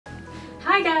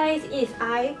Hi guys, it's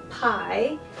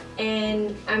Pie,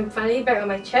 and I'm finally back on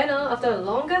my channel after the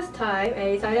longest time, and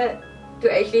I decided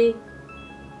to actually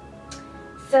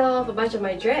sell off a bunch of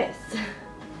my dress.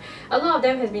 A lot of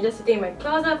them has been just sitting in my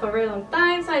closet for a very long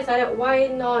time, so I decided why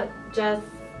not just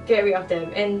get rid of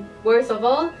them. And worst of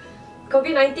all,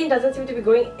 COVID-19 doesn't seem to be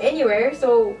going anywhere,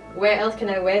 so where else can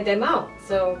I wear them out?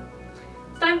 So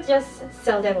it's time to just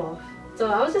sell them off. So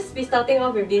I'll just be starting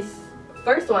off with this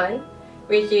first one,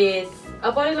 which is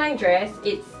a Bodyline dress.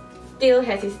 It still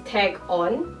has its tag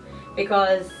on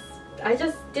because I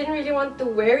just didn't really want to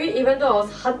wear it, even though I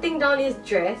was hunting down this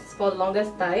dress for the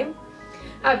longest time.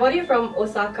 I bought it from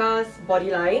Osaka's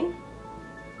Bodyline,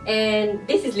 and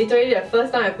this is literally the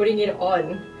first time I'm putting it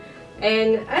on.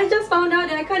 And I just found out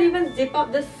that I can't even zip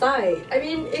up the side. I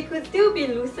mean, it could still be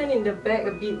loosened in the back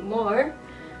a bit more,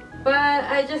 but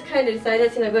I just kind of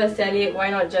decided since I'm going to sell it, why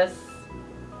not just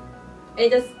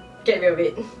get rid of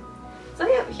it. So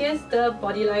yeah, here's the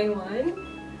Bodyline one.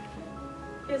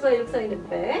 Here's what it looks like in the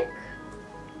back.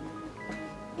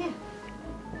 Yeah.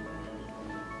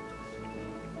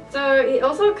 So it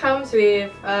also comes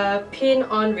with a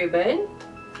pin-on ribbon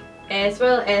as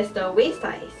well as the waist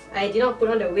ties. I did not put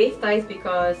on the waist ties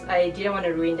because I didn't want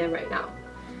to ruin them right now.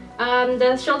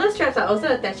 The shoulder straps are also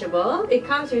attachable. It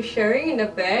comes with shirring in the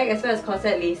back as well as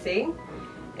corset lacing.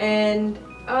 And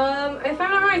if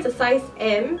I'm not wrong, it's a size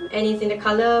M and it's in the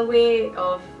colorway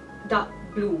of dark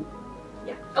blue.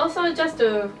 Yeah. Also, just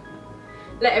to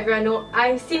let everyone know,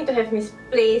 I seem to have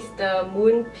misplaced the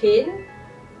moon pin,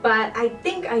 but I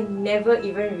think I never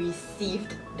even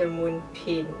received the moon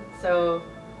pin. So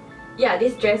yeah,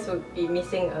 this dress would be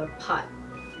missing a part.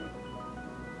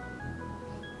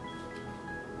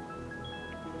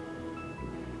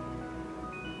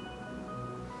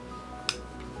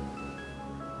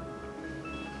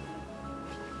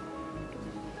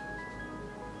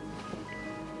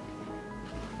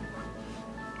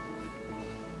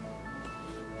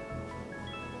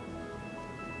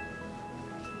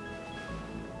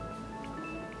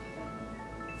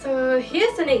 So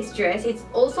here's the next dress. It's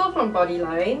also from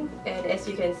Bodyline, and as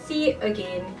you can see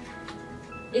again,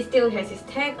 it still has its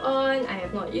tag on. I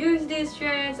have not used this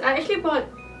dress. I actually bought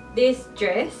this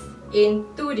dress in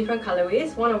two different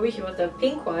colorways, one of which was the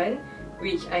pink one,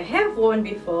 which I have worn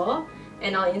before,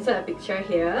 and I'll insert a picture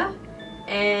here.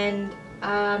 And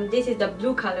this is the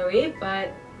blue colorway,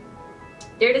 but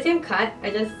they're the same cut.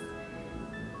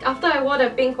 After I wore the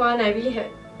pink one, I really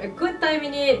had a good time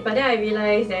in it, but then I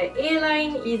realized that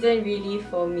A-line isn't really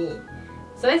for me.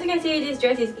 So as you can see, this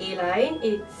dress is A-line.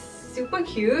 It's super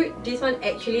cute. This one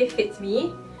actually fits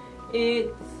me.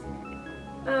 It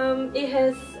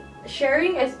has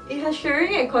shirring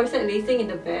and corset lacing in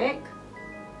the back.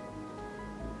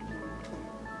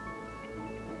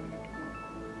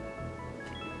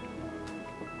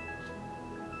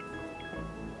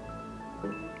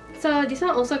 So this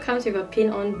one also comes with a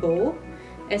pin-on bow,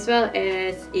 as well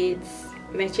as its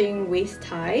matching waist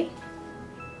tie.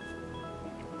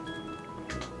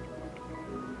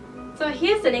 So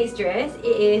here's the next dress.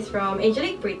 It is from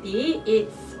Angelic Pretty.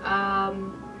 It's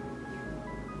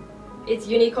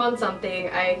unicorn something.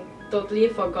 I totally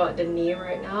forgot the name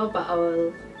right now, but I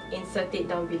will insert it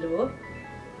down below.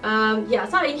 Yeah,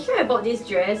 so initially I bought this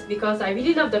dress because I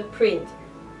really love the print,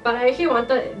 but I actually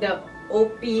wanted the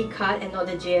OP cut and not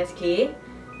the JSK.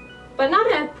 But now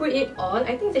that I put it on,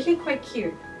 I think it's actually quite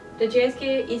cute. The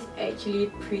JSK is actually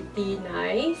pretty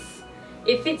nice.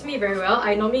 It fits me very well.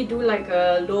 I normally do like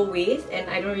a low waist, and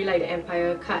I don't really like the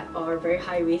empire cut or very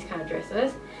high waist kind of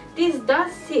dresses. This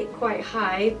does sit quite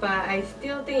high, but I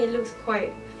still think it looks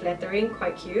quite flattering,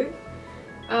 quite cute.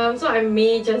 So I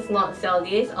may just not sell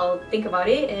this. I'll think about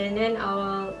it, and then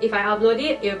if I upload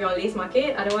it, it'll be on Lace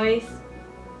Market. Otherwise,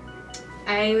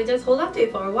 I will just hold on to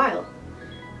it for a while.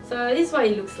 So this is what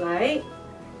it looks like.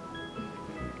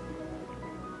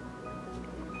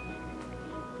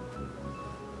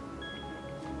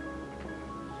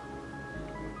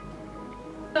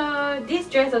 So this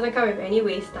dress doesn't come with any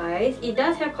waist ties. It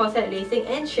does have corset lacing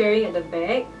and shirring at the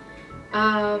back.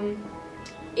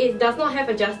 It does not have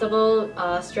adjustable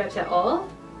straps at all.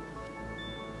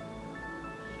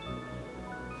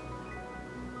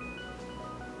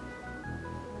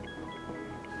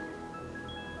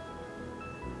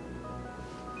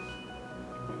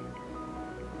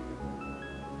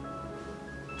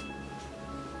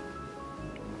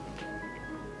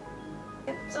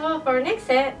 So for our next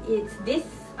set, it's this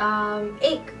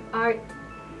egg art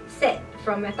set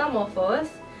from Metamorphose.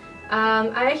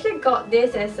 I actually got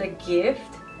this as a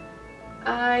gift.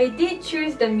 I did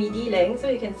choose the midi length, so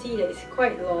you can see that it's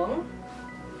quite long.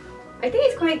 I think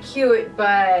it's quite cute,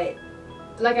 but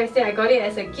like I said, I got it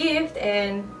as a gift,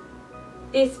 and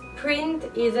this print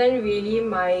isn't really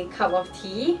my cup of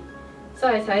tea. So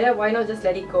I decided why not just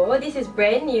let it go. This is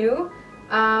brand new.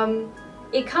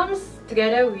 It comes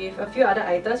together with a few other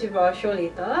items which I'll show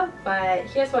later, but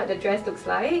here's what the dress looks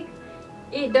like.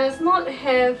 It does not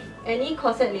have any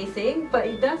corset lacing, but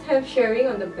it does have shirring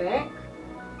on the back.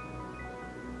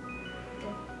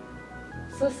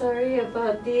 So sorry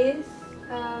about this.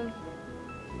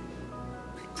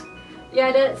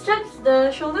 Yeah,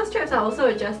 the shoulder straps are also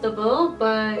adjustable,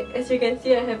 but as you can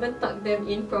see, I haven't tucked them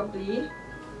in properly.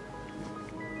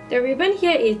 The ribbon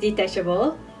here is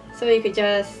detachable, so you could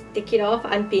just take it off,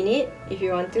 unpin it if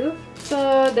you want to.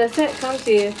 So the set comes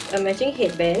with a matching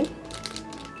headband.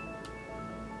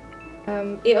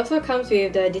 It also comes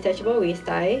with the detachable waist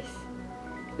ties,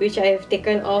 which I have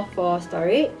taken off for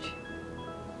storage.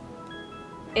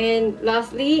 And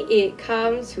lastly, it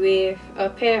comes with a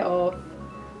pair of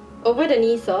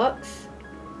over-the-knee socks.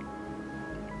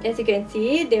 As you can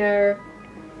see, they're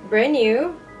brand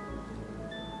new,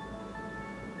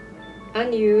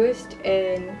 unused,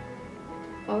 and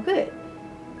all good.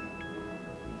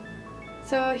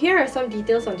 So here are some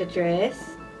details on the dress.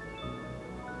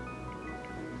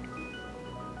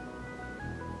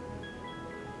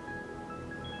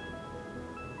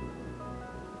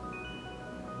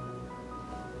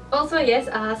 Also yes,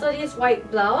 so this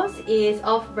white blouse is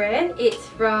off-brand. It's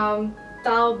from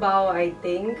Taobao, I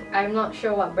think. I'm not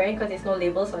sure what brand because there's no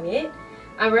labels on it.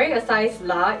 I'm wearing a size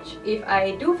large. If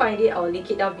I do find it, I'll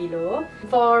link it down below.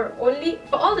 For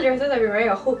all the dresses, I've been wearing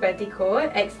a hoop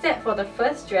petticoat, except for the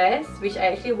first dress, which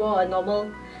I actually wore a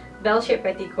normal bell-shaped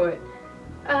petticoat.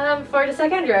 For the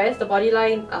second dress, the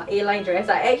Bodyline A-line dress,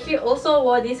 I actually also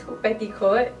wore this hoop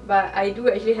petticoat, but I do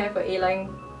actually have an A-line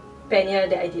pannier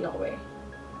that I did not wear.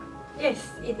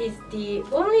 Yes, it is the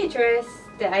only dress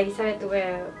that I decided to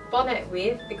wear bonnet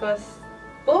with because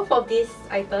both of these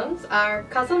items are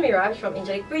Castle Mirage from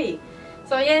Angelic.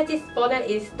 So yes, this bonnet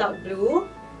is dark blue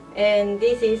and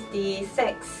this is the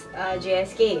Sex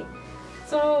JSK.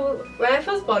 So when I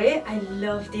first bought it, I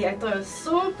loved it. I thought it was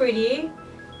so pretty,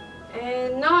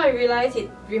 and now I realize it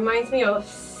reminds me of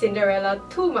Cinderella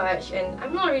too much, and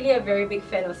I'm not really a very big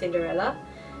fan of Cinderella.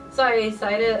 So I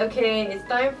decided, okay, it's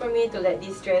time for me to let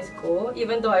this dress go,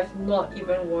 even though I've not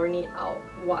even worn it out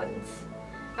once.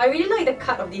 I really like the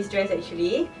cut of this dress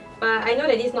actually, but I know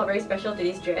that it's not very special to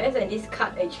this dress, and this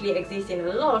cut actually exists in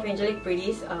a lot of Angelic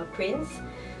Pretty's prints.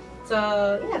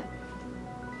 So yeah.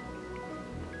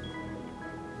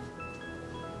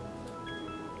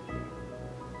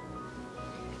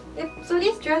 Yep, so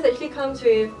this dress actually comes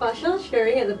with partial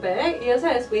shirring at the back. It also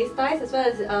has waist ties as well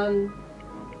as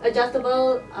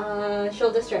adjustable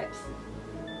shoulder straps.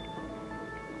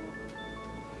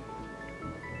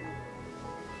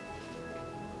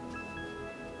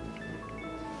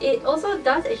 It also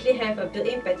does actually have a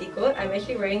built-in petticoat. I'm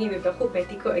actually wearing it with the hoop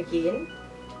petticoat again.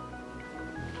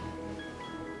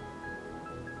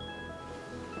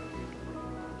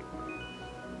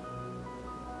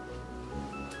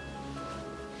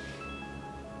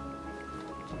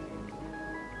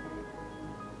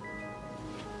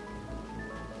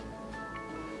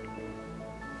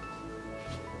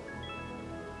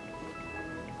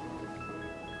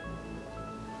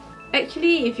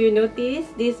 Actually, if you notice,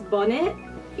 this bonnet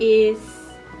is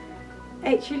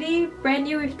actually brand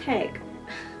new with tag.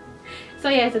 So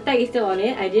yes, the tag is still on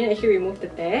it. I didn't actually remove the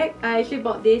tag. I actually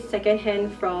bought this second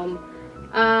hand from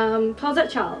Closet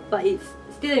Child, but it's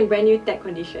still in brand new tag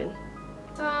condition.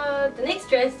 So the next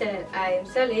dress that I'm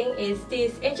selling is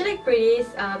this Angelic Pretty's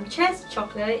chest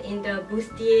chocolate in the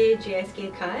Bustier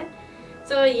JSK cut.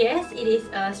 So yes, it is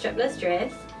a strapless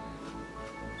dress.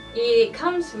 It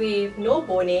comes with no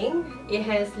boning. It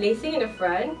has lacing in the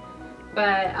front,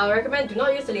 but I'll recommend do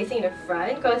not use the lacing in the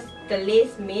front because the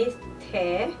lace may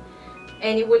tear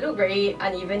and it would look very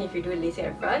uneven if you do lacing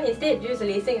in the front. Instead, use the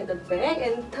lacing at the back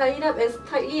and tie it up as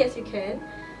tightly as you can.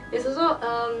 There's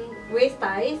also waist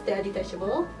ties that are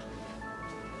detachable.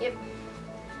 Yep.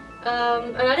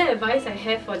 Another advice I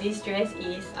have for this dress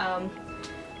is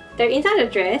the inside the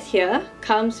dress here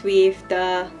comes with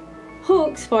the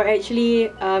hooks for actually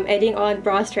adding on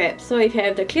bra straps. So if you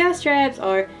have the clear straps,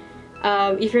 or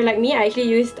if you're like me, I actually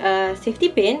used a safety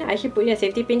pin. I actually put in a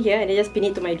safety pin here and then just pin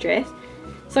it to my dress,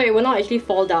 so it will not actually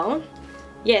fall down.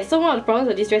 Yeah, so one of the problems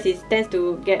of this dress is it tends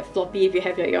to get floppy if you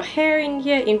have your hair in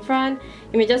here in front.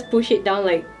 You may just push it down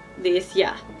like this,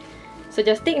 yeah. So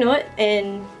just take note.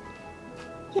 And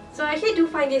yeah. So I actually do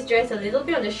find this dress a little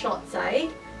bit on the short side.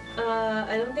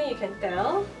 I don't think you can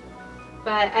tell,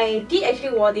 but I did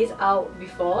actually wear this out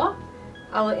before.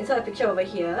 I will insert a picture over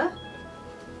here.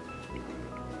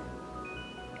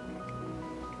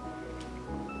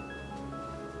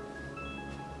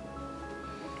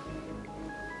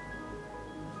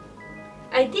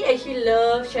 I did actually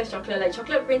love Chef's Chocolate. Like,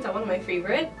 chocolate prints are one of my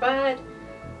favorite, but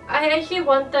I actually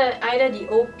wanted either the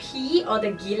OP or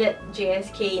the Gillette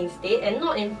JSK instead, and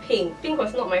not in pink. Pink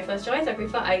was not my first choice. I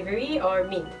prefer ivory or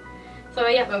mint. So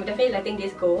yeah, I'm definitely letting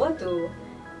this go to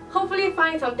hopefully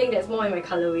find something that's more in my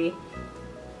colorway.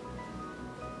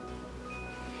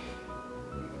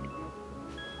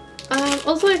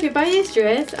 Also, if you buy this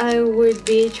dress, I would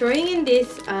be throwing in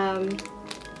this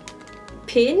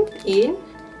pin in.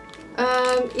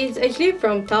 It's actually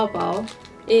from Taobao.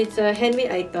 It's a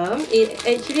handmade item. It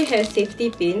actually has safety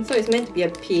pins, so it's meant to be a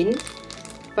pin.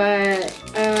 But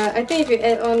I think if you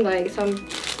add on like some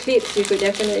clips, you could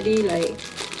definitely like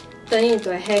turn it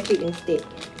into a hair clip instead.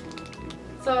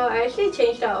 So I actually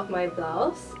changed out of my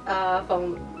blouse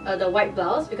from the white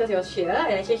blouse because it was sheer,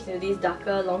 and I changed to this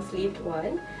darker long sleeved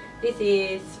one. This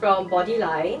is from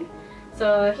Bodyline.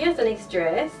 So here's the next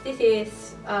dress. This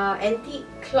is Antique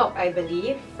Clock, I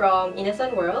believe, from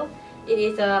Innocent World. It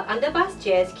is a underbust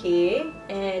JSK,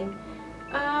 and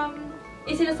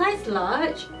it's in a size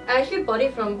large. I actually bought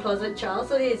it from Closet Child,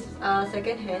 so this is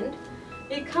second hand.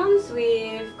 It comes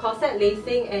with corset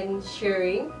lacing and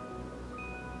shirring.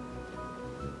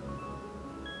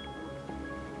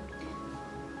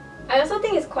 I also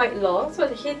think it's quite long, so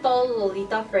it's actually tall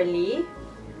Lolita friendly.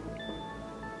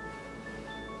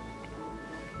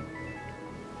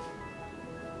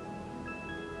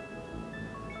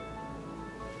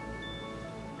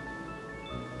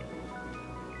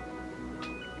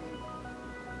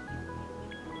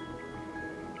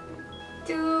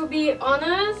 To be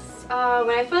honest,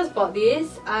 when I first bought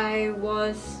this, I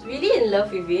was really in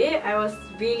love with it. I was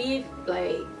really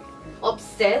like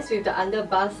obsessed with the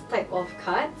underbust type of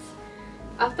cuts.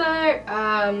 After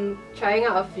trying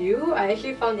out a few, I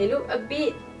actually found they look a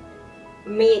bit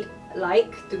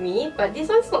maid-like to me, but this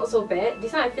one's not so bad.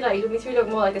 This one I feel like it makes me look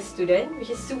more like a student,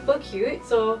 which is super cute.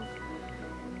 So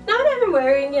now that I'm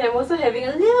wearing it, I'm also having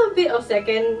a little bit of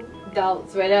second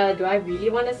doubts whether do I really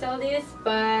want to sell this,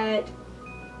 but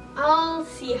I'll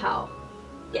see how.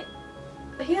 Yeah.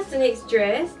 Here's the next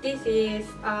dress. This is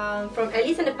from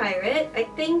Alice and the Pirate. I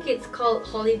think it's called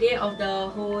Holiday of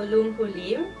the Hulum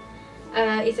Hulim.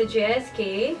 It's a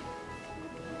JSK.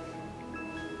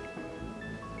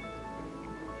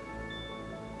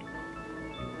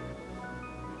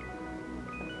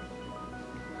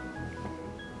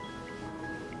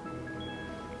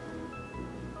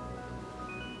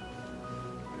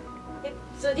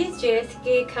 So this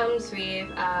JSK comes with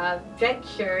drag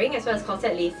shirring as well as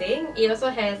corset lacing. It also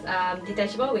has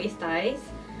detachable waist ties.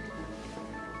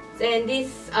 And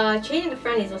this chain in the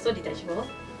front is also detachable.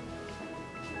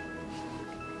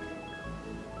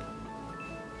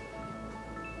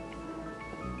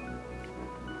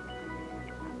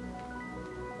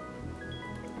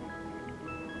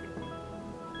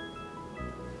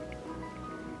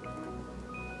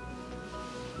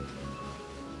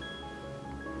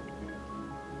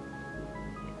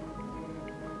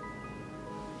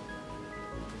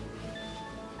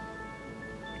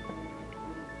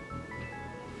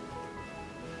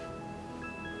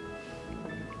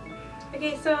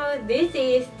 Okay, so this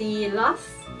is the last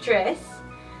dress.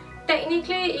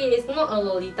 Technically, it is not a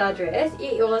Lolita dress.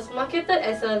 It was marketed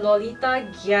as a Lolita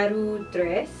Gyaru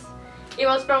dress. It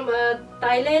was from a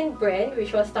Thailand brand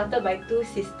which was started by two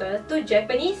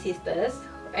Japanese sisters,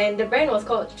 and the brand was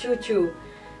called Choo Choo.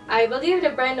 I believe the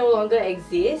brand no longer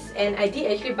exists, and I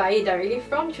did actually buy it directly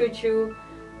from Choo Choo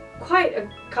quite a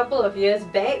couple of years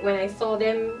back when I saw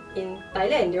them in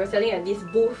Thailand. They were selling at this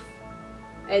booth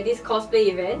at this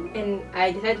cosplay event, and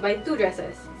I decided to buy two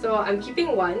dresses. So I'm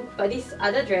keeping one, but this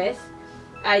other dress,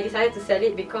 I decided to sell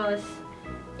it because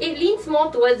it leans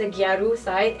more towards the Gyaru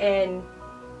side, and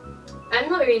I'm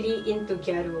not really into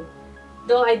Gyaru.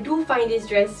 Though I do find this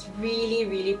dress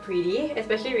really pretty,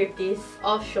 especially with this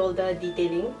off-shoulder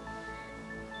detailing.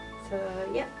 So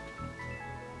yeah.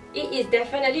 It is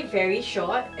definitely very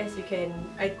short, as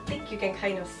I think you can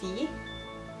kind of see.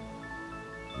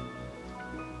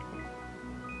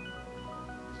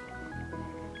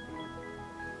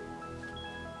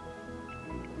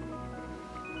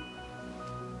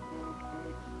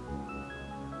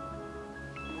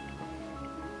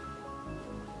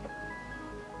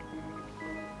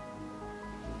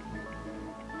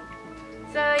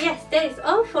 So yes, that is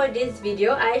all for this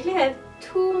video. I actually have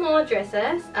two more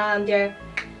dresses. They're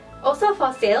also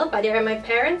for sale, but they're at my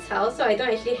parents' house, so I don't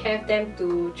actually have them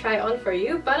to try on for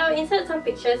you, but I'll insert some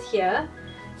pictures here.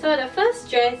 So the first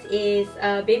dress is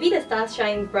Baby the Stars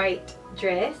Shine Bright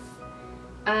dress.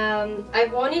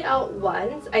 I've worn it out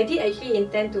once. I did actually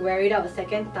intend to wear it out a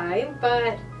second time,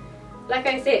 but like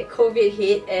I said, COVID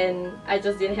hit and I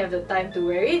just didn't have the time to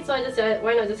wear it, so I just said,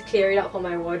 why not just clear it out from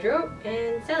my wardrobe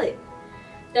and sell it.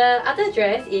 The other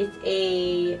dress is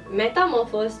a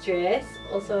Metamorphose dress,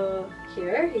 also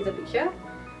here is a picture.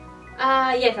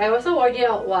 Yes, I also wore it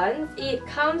out once. It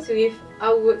comes with,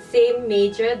 I would say,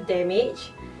 major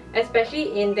damage,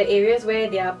 especially in the areas where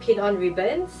there are pin-on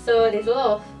ribbons, so there's a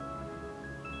lot of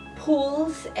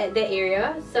pulls at that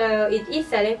area, so it is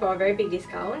selling for a very big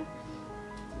discount.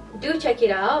 Do check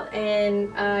it out,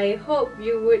 and I hope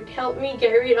you would help me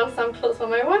get rid of some clothes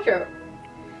from my wardrobe.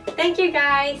 Thank you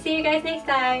guys, see you guys next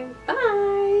time,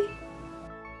 bye!